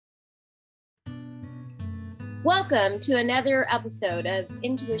Welcome to another episode of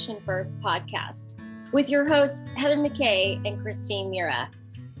Intuition First podcast with your hosts, Heather McKay and Christine Mira.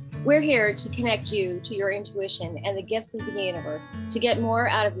 We're here to connect you to your intuition and the gifts of the universe to get more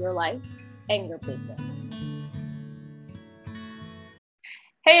out of your life and your business.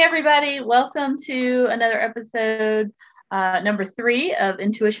 Hey, everybody. Welcome to another episode, number 3 of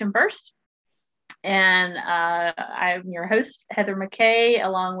Intuition First. And I'm your host, Heather McKay,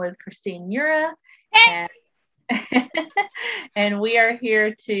 along with Christine Mira. And we are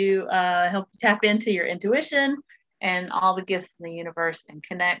here to help you tap into your intuition and all the gifts in the universe and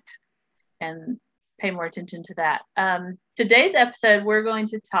connect and pay more attention to that. Today's episode, we're going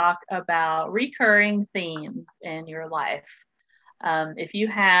to talk about recurring themes in your life. If you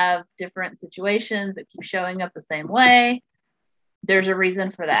have different situations that keep showing up the same way, there's a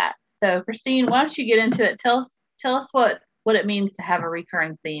reason for that. So Christine, why don't you get into it? Tell us what it means to have a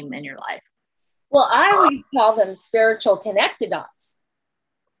recurring theme in your life. Well, I would call them spiritual connected dots.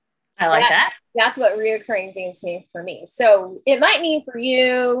 I like that. That's what reoccurring themes mean for me. So it might mean for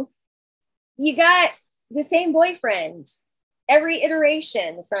you, you got the same boyfriend every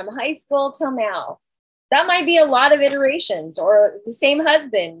iteration from high school till now. That might be a lot of iterations, or the same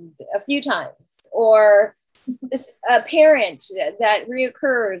husband a few times, or a parent that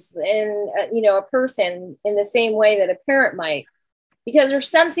reoccurs in a person in the same way that a parent might. Because there's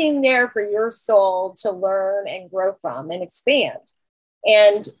something there for your soul to learn and grow from and expand.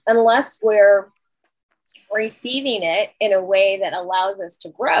 And unless we're receiving it in a way that allows us to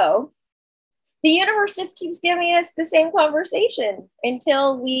grow, the universe just keeps giving us the same conversation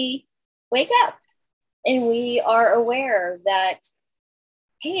until we wake up and we are aware that,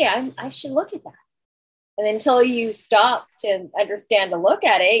 hey, I should look at that. And until you stop to understand to look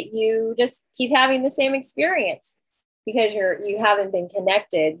at it, you just keep having the same experience. Because you haven't been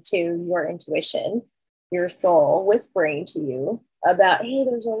connected to your intuition, your soul whispering to you about, hey,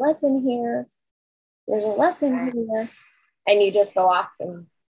 there's a lesson here. There's a lesson here. And you just go off and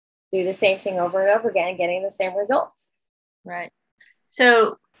do the same thing over and over again, getting the same results. Right.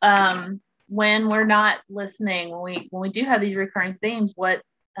 So when we're not listening, when we do have these recurring themes, what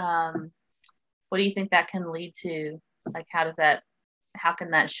do you think that can lead to? Like, how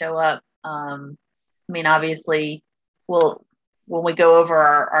can that show up? Obviously, well, when we go over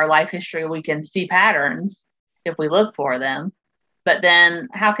our life history, we can see patterns if we look for them. But then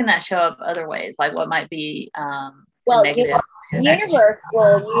how can that show up other ways? Like what might be negative? The universe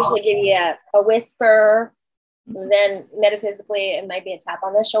will usually give you a whisper. And then metaphysically, it might be a tap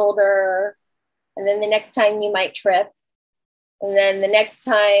on the shoulder. And then the next time you might trip. And then the next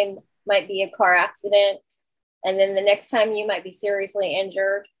time might be a car accident. And then the next time you might be seriously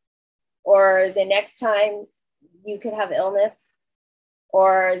injured. Or the next time you could have illness,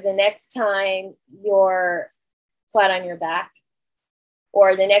 or the next time you're flat on your back,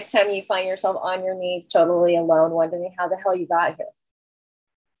 or the next time you find yourself on your knees totally alone, wondering how the hell you got here.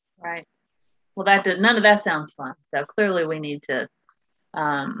 Right. Well, none of that sounds fun. So clearly we need to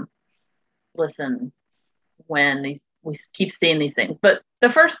listen when we keep seeing these things. But the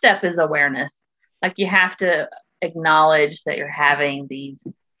first step is awareness. Like you have to acknowledge that you're having these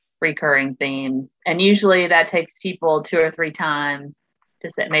recurring themes. And usually that takes people 2 or 3 times to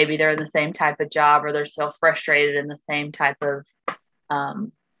say maybe they're in the same type of job, or they're so frustrated in the same type of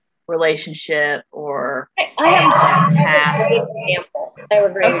relationship, or I have a great example.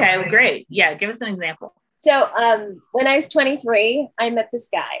 Okay, great. Yeah, give us an example. So when I was 23, I met this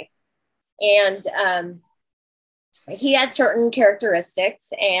guy, and he had certain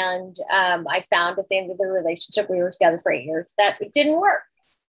characteristics, and I found at the end of the relationship, we were together for 8 years, that it didn't work.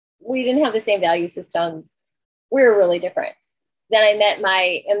 We didn't have the same value system. We were really different. Then I met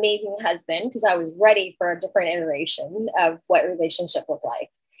my amazing husband because I was ready for a different iteration of what relationship looked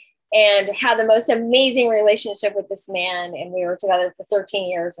like, and had the most amazing relationship with this man. And we were together for 13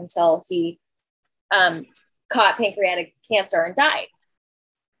 years until he caught pancreatic cancer and died.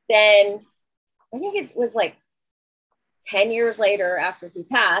 Then I think it was like 10 years later after he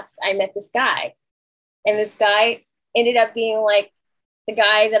passed, I met this guy. And this guy ended up being like the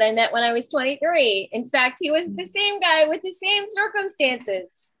guy that I met when I was 23. In fact, he was the same guy with the same circumstances.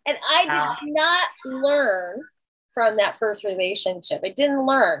 And I did not learn from that first relationship. I didn't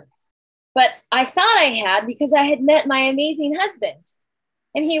learn. But I thought I had, because I had met my amazing husband.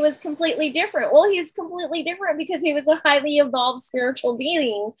 And he was completely different. Well, he's completely different because he was a highly evolved spiritual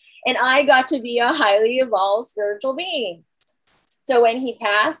being. And I got to be a highly evolved spiritual being. So when he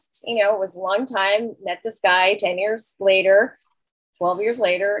passed, it was a long time, met this guy 10 years later. 12 years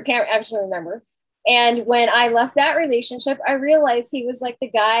later, I can't actually remember. And when I left that relationship, I realized he was like the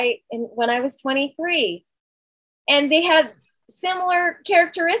guy when I was 23. And they had similar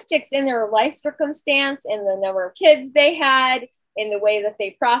characteristics in their life circumstance, in the number of kids they had, in the way that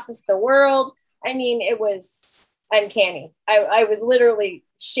they processed the world. I mean, it was uncanny. I was literally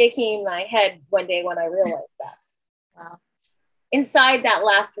shaking my head one day when I realized that. Wow. Inside that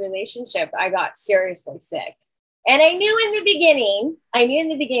last relationship, I got seriously sick. And I knew in the beginning,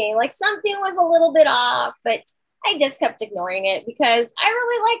 like something was a little bit off, but I just kept ignoring it because I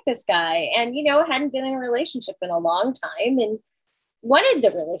really liked this guy and, hadn't been in a relationship in a long time and wanted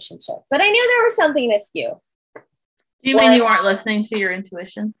the relationship. But I knew there was something askew. Do you mean you weren't listening to your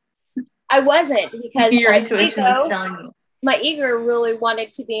intuition? I wasn't, because your intuition was telling you. My ego really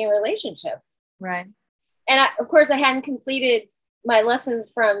wanted to be in a relationship. Right. And of course, I hadn't completed my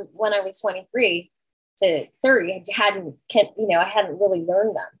lessons from when I was 23 to 30. I hadn't really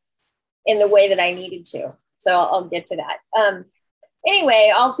learned them in the way that I needed to. So I'll get to that.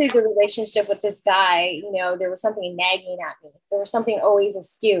 Anyway, all through the relationship with this guy, there was something nagging at me. There was something always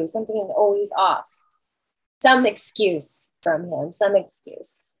askew, something always off, some excuse from him, some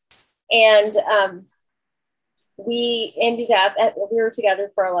excuse. And we ended up, we were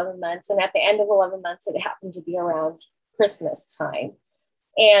together for 11 months. And at the end of 11 months, it happened to be around Christmas time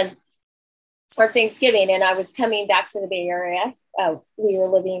or Thanksgiving. And I was coming back to the Bay Area. We were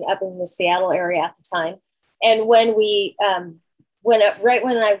living up in the Seattle area at the time. And when right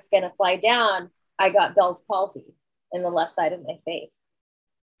when I was going to fly down, I got Bell's palsy in the left side of my face.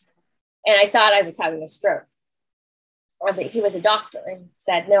 And I thought I was having a stroke. But he was a doctor and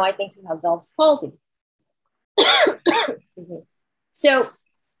said, no, I think you have Bell's palsy. Excuse me. So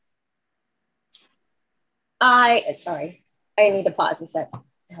I need to pause a sec.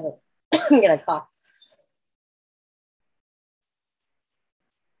 I'm going to cough.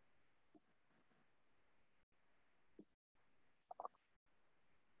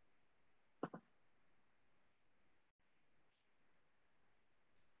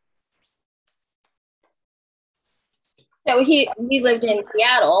 So we lived in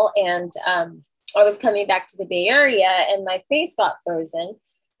Seattle, and I was coming back to the Bay Area, and my face got frozen.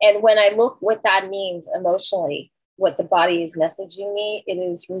 And when I look what that means emotionally, what the body is messaging me, it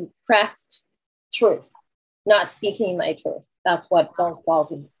is repressed truth, not speaking my truth. That's what Bell's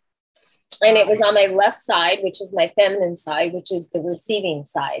palsy. And it was on my left side, which is my feminine side, which is the receiving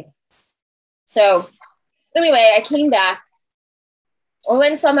side. So anyway, I came back. I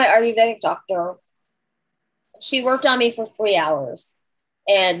went and saw my Ayurvedic doctor. She worked on me for 3 hours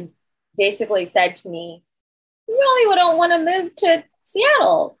and basically said to me, you really don't want to move to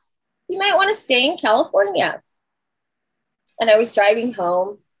Seattle. You might want to stay in California. And I was driving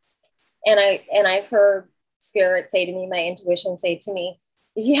home, and I heard spirit say to me, my intuition say to me,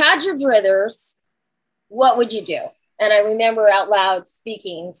 if you had your druthers, what would you do? And I remember out loud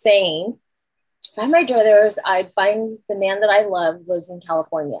saying, if I had my druthers, I'd find the man that I love lives in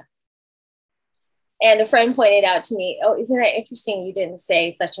California. And a friend pointed out to me, oh, isn't that interesting? You didn't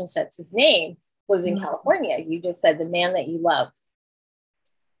say such and such his name was in California. You just said the man that you love.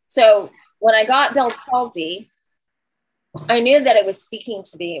 So when I got Bell's palsy, I knew that it was speaking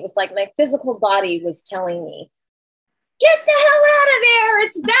to me. It was like my physical body was telling me, get the hell out of there.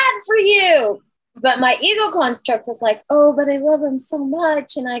 It's bad for you. But my ego construct was like, oh, but I love him so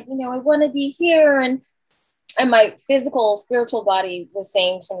much. And I want to be here. And my physical, spiritual body was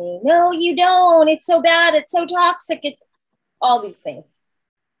saying to me, no, you don't. It's so bad. It's so toxic. It's all these things.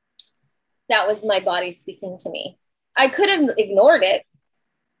 That was my body speaking to me. I could have ignored it.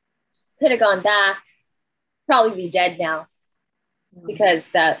 Could have gone back. Probably be dead now because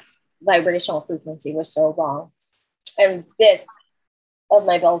that vibrational frequency was so wrong. And this of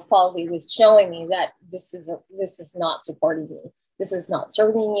my Bell's palsy was showing me that this is not supporting you. This is not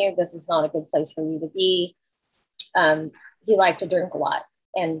serving you. This is not a good place for you to be. He liked to drink a lot,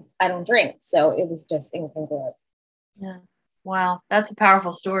 and I don't drink, so it was just incongruent. Yeah. Wow, that's a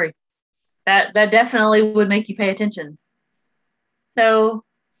powerful story. That definitely would make you pay attention. So,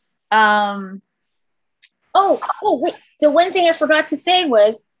 wait. The one thing I forgot to say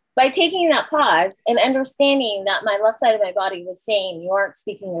was, by taking that pause and understanding that my left side of my body was saying, you aren't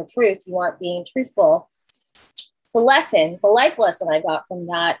speaking your truth, you aren't being truthful. The life lesson I got from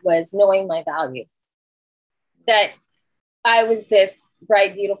that was knowing my value. That I was this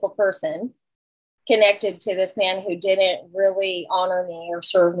bright, beautiful person connected to this man who didn't really honor me or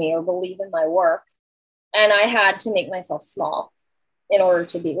serve me or believe in my work. And I had to make myself small in order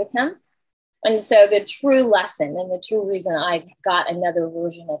to be with him. And so the true lesson and the true reason I got another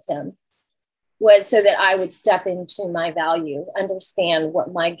version of him was so that I would step into my value, understand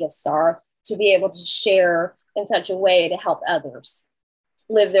what my gifts are, to be able to share in such a way to help others.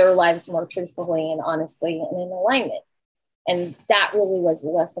 live their lives more truthfully and honestly and in alignment. And that really was the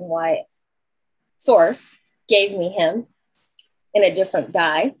lesson why Source gave me him in a different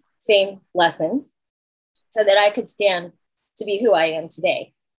guy, same lesson, so that I could stand to be who I am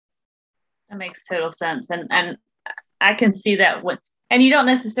today. That makes total sense. And I can see that and you don't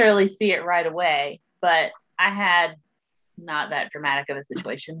necessarily see it right away, but I had not that dramatic of a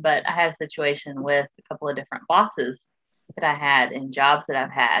situation, but I had a situation with a couple of different bosses that I had in jobs that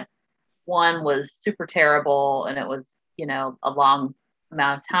I've had. One was super terrible and it was, a long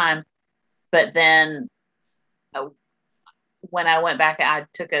amount of time. But then when I went back, I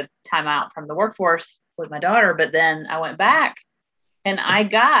took a time out from the workforce with my daughter, but then I went back and I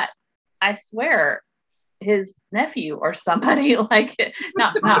swear, his nephew or somebody, like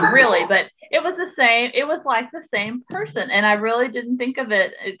not really, but it was like the same person. And I really didn't think of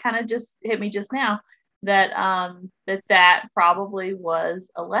it. It kind of just hit me just now that that probably was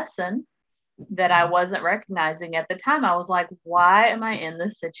a lesson that I wasn't recognizing at the time. I was like, why am I in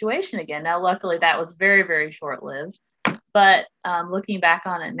this situation again? Now, luckily that was very, very short lived, but looking back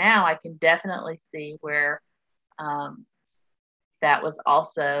on it now, I can definitely see where that was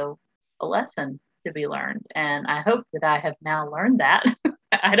also a lesson to be learned. And I hope that I have now learned that.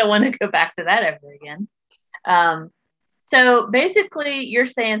 I don't want to go back to that ever again. So basically you're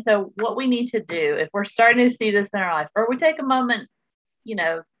saying, so what we need to do if we're starting to see this in our life, or we take a moment,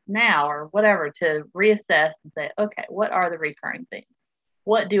 now or whatever, to reassess and say, okay, what are the recurring things?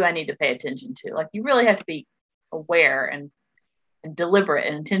 What do I need to pay attention to? Like, you really have to be aware and deliberate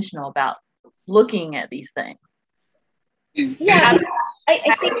and intentional about looking at these things. Yeah.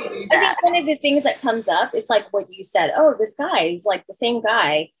 I think one of the things that comes up, it's like what you said, oh, this guy is like the same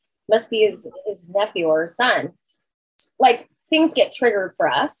guy, must be his nephew or his son. Like, things get triggered for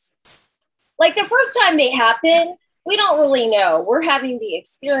us. Like, the first time they happen, we don't really know. We're having the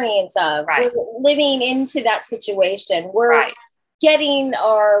experience of, we're living into that situation. We're getting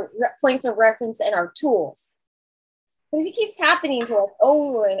our points of reference and our tools. But if it keeps happening to us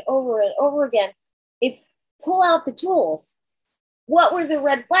over and over and over again, it's pull out the tools. What were the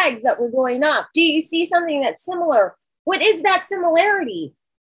red flags that were going up? Do you see something that's similar? What is that similarity?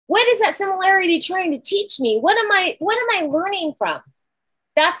 What is that similarity trying to teach me? What am I learning from?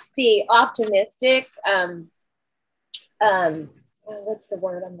 That's the optimistic, what's the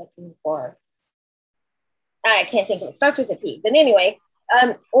word I'm looking for? I can't think of it. It starts with a P. But anyway,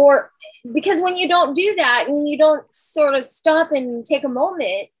 or because when you don't do that and you don't sort of stop and take a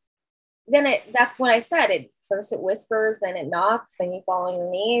moment, then that's what I said. First it whispers, then it knocks, then you fall on your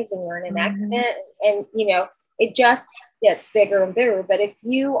knees and you're in an accident. And, it just gets bigger and bigger. But if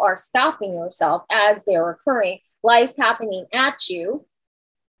you are stopping yourself as they're occurring, life's happening at you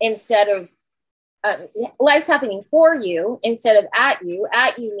instead of, life's happening for you instead of at you.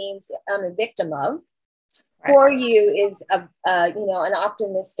 At you means I'm a victim of. For you is an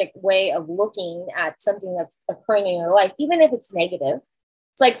optimistic way of looking at something that's occurring in your life, even if it's negative.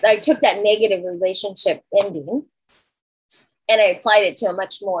 It's like I took that negative relationship ending and I applied it to a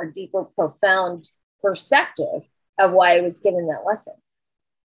much more deeper, profound perspective of why I was given that lesson.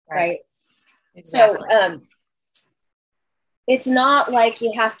 Right. Exactly. So it's not like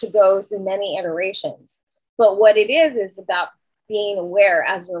you have to go through many iterations, but what it is about being aware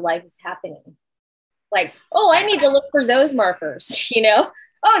as your life is happening. Like, oh, I need to look for those markers,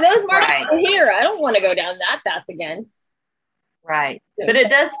 Oh, those markers are here. I don't want to go down that path again. Right. But it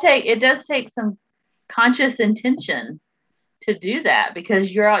does take some conscious intention to do that,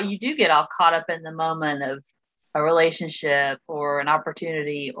 because you do get all caught up in the moment of a relationship or an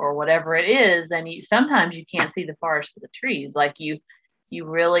opportunity or whatever it is. And sometimes you can't see the forest for the trees. Like you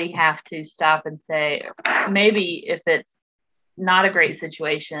really have to stop and say, maybe if it's not a great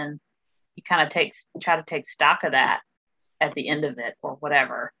situation, you kind of try to take stock of that at the end of it or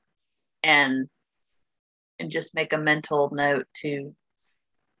whatever. And just make a mental note to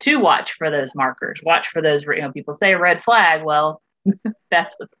watch for those markers, watch for those, people say red flag. Well,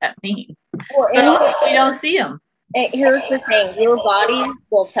 that's what that means. But we don't see them. Here's the thing. Your body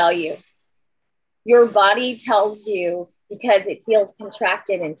will tell you. Your body tells you because it feels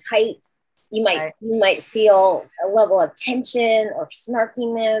contracted and tight. You might feel a level of tension or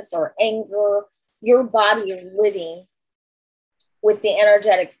snarkiness or anger. Your body is living with the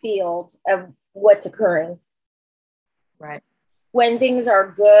energetic field of what's occurring. Right. When things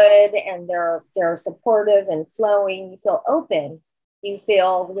are good and they're supportive and flowing, you feel open, you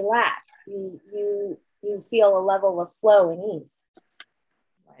feel relaxed, you feel a level of flow and ease.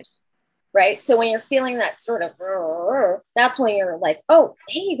 Right. So when you're feeling that sort of, that's when you're like, oh,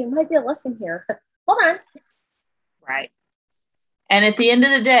 hey, there might be a lesson here. Hold on. Right. And at the end of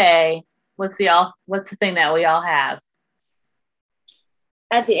the day, what's the thing that we all have?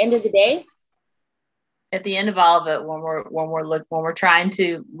 At the end of the day? At the end of all of it, when we're trying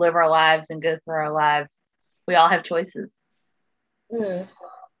to live our lives and go through our lives, we all have choices. And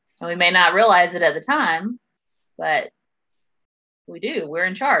we may not realize it at the time, but we do. We're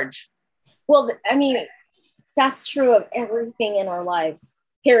in charge. Well, I mean, that's true of everything in our lives,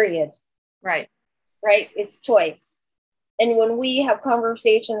 period. Right. It's choice. And when we have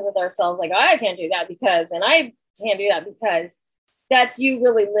conversations with ourselves, like, I can't do that because, and I can't do that because, that's you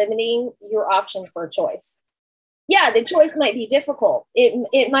really limiting your option for choice. Yeah, the choice might be difficult.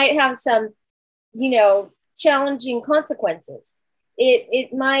 It might have some, challenging consequences.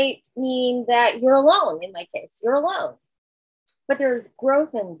 It might mean that you're alone. In my case, you're alone. But there's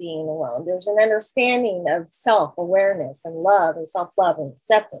growth in being alone. There's an understanding of self-awareness and love and self-love and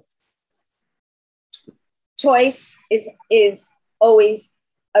acceptance. Choice is always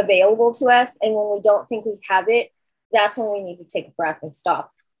available to us. And when we don't think we have it, that's when we need to take a breath and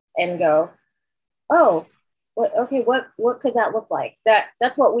stop and go, oh, what could that look like?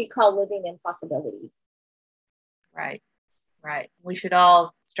 That's what we call living in possibility. Right. We should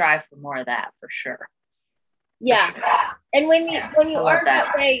all strive for more of that, for sure. Yeah. And when you are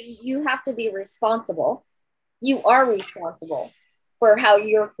that way, you have to be responsible. You are responsible for how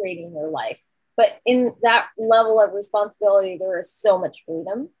you're creating your life. But in that level of responsibility, there is so much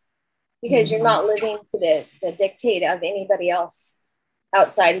freedom because you're not living to the dictate of anybody else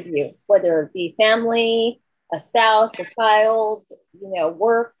outside of you, whether it be family, a spouse, a child,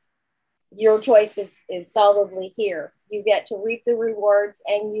 work. Your choice is solidly here. You get to reap the rewards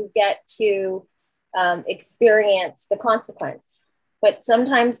and you get to experience the consequence. But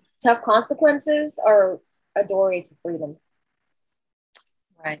sometimes tough consequences are a doorway to freedom.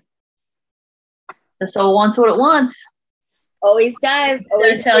 Right. The soul wants what it wants. Always does. It's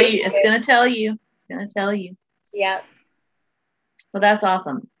going to tell you. Yeah. Well, that's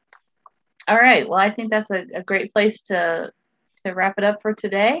awesome. All right. Well, I think that's a great place to wrap it up for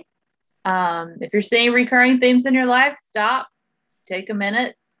today. If you're seeing recurring themes in your life, stop, take a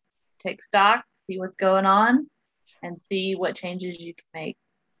minute, take stock, see what's going on, and see what changes you can make.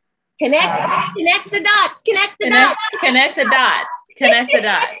 Connect the dots. Connect the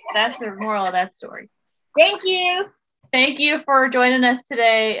dots. That's the moral of that story. Thank you. Thank you for joining us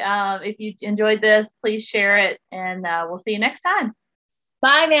today. If you enjoyed this, please share it, and we'll see you next time.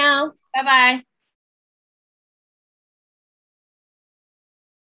 Bye now. Bye-bye.